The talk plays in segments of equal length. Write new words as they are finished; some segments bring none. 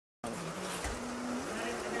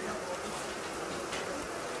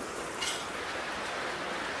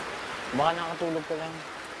Baka nakatulog ka lang.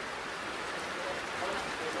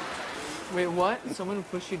 Wait, what? Someone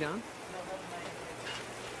will push you down?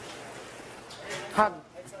 Hug!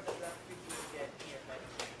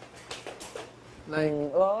 Like,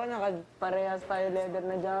 Oo, nakaparehas tayo leather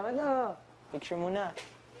na jacket, oh. Picture mo na.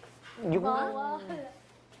 Yung Bawal.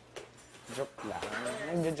 joke lang.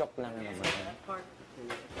 Nagjo-joke lang naman.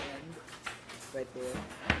 Right there.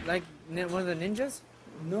 like one of the ninjas?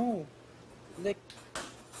 No, like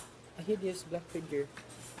a hideous black figure.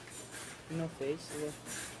 No face.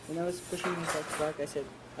 When I was pushing myself back, I said,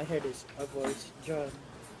 I heard this, a voice, John.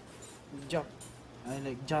 Jock. I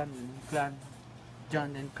like John and Clan.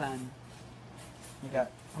 John and Clan. You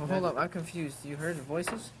got. Oh, hold up, I'm confused. You heard the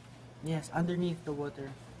voices? Yes, underneath the water.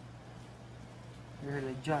 You heard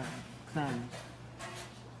like John, Clan.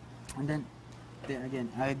 And then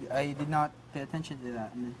again, I did not pay attention to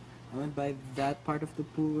that. And then I went by that part of the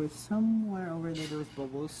pool where somewhere over there was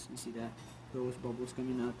bubbles. You see that? There was bubbles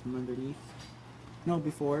coming out from underneath. No,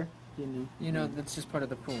 before, you know. You know, that's just part of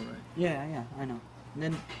the pool, right? Yeah, I know. And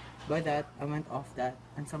then by that, I went off that,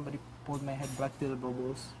 and somebody pulled my head back to the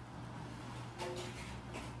bubbles.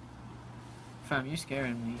 Fam, you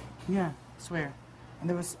scaring me. Yeah, swear. And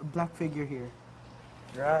there was a black figure here.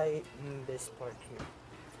 Right in this part here.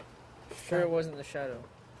 Sure it wasn't the shadow.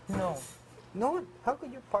 No. No one. How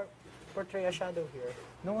could you portray a shadow here?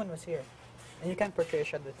 No one was here. And you can't portray a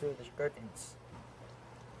shadow through the curtains.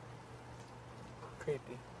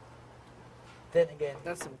 Creepy. Then again.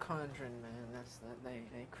 That's some conjuring, man.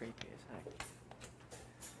 They creepy as heck.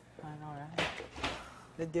 I know, right?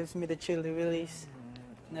 That gives me the chilly willies.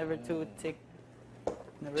 Never to take.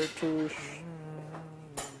 Never to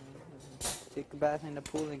take a bath in the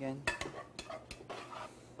pool again.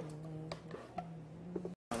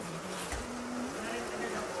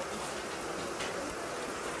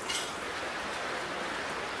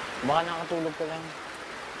 Baka nakatulog ka lang.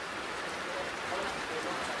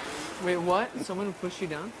 Wait, what? Someone will push you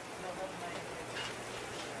down?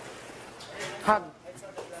 Hug!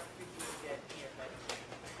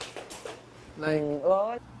 Like,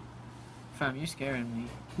 Oo. fam, you scaring me.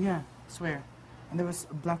 Yeah, swear. And there was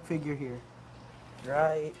a black figure here.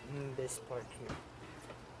 Right in this part here.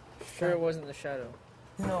 Sure it wasn't the shadow.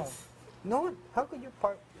 No. No one. How could you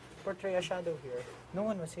portray a shadow here? No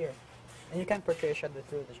one was here. And you can't portray a shadow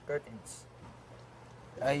through the curtains.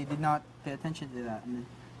 I did not pay attention to that. And then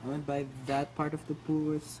I went by that part of the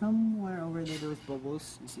pool where somewhere over there was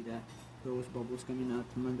bubbles. You see that? There was bubbles coming out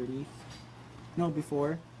from underneath. No,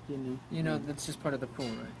 before, you know. You know, that's just part of the pool,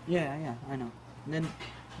 right? Yeah, I know. And then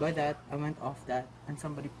by that, I went off that, and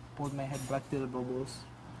somebody pulled my head back to the bubbles.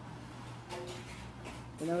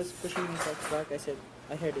 When I was pushing myself back, I said,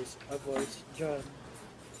 I heard this, a voice, John.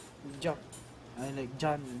 Jock. I like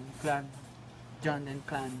John and Clan. John and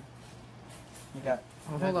Clan. You got.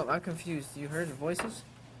 Oh, hold up, I'm confused. You heard the voices?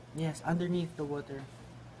 Yes, underneath the water.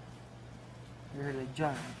 You heard like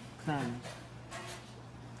John, Clan.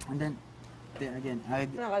 And then again,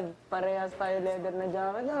 Nakaparehas tayo leather na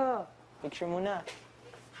jacket, oh. Picture mo na.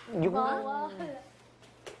 Yung Bawal.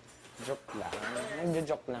 joke lang.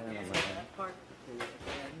 Nagjo-joke lang naman.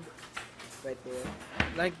 right there.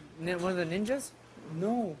 Like one of the ninjas?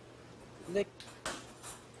 No, like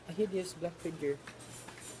a hideous black figure.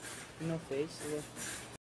 No face.